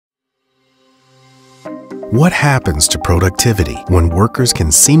What happens to productivity when workers can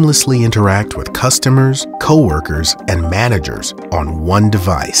seamlessly interact with customers, coworkers, and managers on one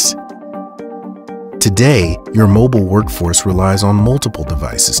device? Today, your mobile workforce relies on multiple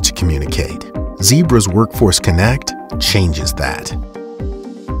devices to communicate. Zebra's Workforce Connect changes that.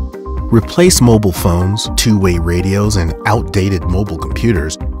 Replace mobile phones, two-way radios, and outdated mobile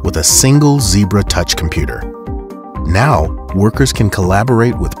computers with a single Zebra Touch computer. Now, workers can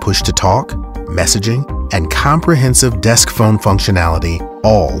collaborate with push-to-talk, messaging, and comprehensive desk phone functionality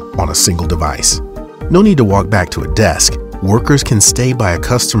all on a single device. No need to walk back to a desk. Workers can stay by a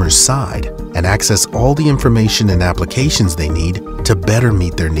customer's side and access all the information and applications they need to better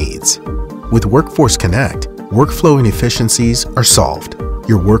meet their needs. With Workforce Connect, workflow inefficiencies are solved.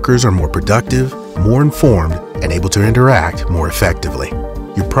 Your workers are more productive, more informed, and able to interact more effectively.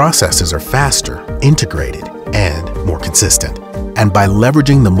 Your processes are faster, integrated, and more consistent. And by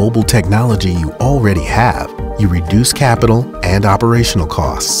leveraging the mobile technology you already have, you reduce capital and operational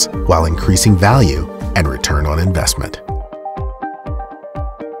costs while increasing value and return on investment.